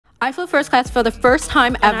I flew first class for the first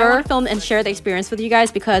time ever. I film and share the experience with you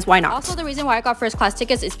guys because why not? Also, the reason why I got first class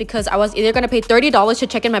tickets is because I was either gonna pay $30 to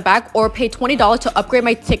check in my bag or pay $20 to upgrade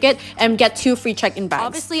my ticket and get 2 free check-in bags.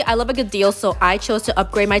 Obviously, I love a good deal, so I chose to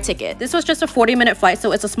upgrade my ticket. This was just a 40-minute flight,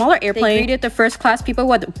 so it's a smaller airplane. They greeted the first class people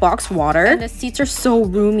with boxed water, and the seats are so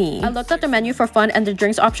roomy. I looked at the menu for fun, and the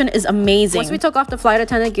drinks option is amazing. Once we took off, the flight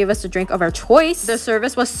attendant gave us the drink of our choice. The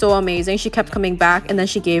service was so amazing. She kept coming back, and then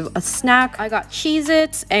she gave a snack. I got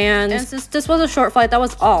Cheez-Its, and since this was a short flight, that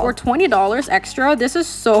was all. For $20 extra, this is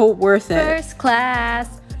so worth it. First class,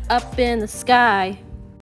 up in the sky.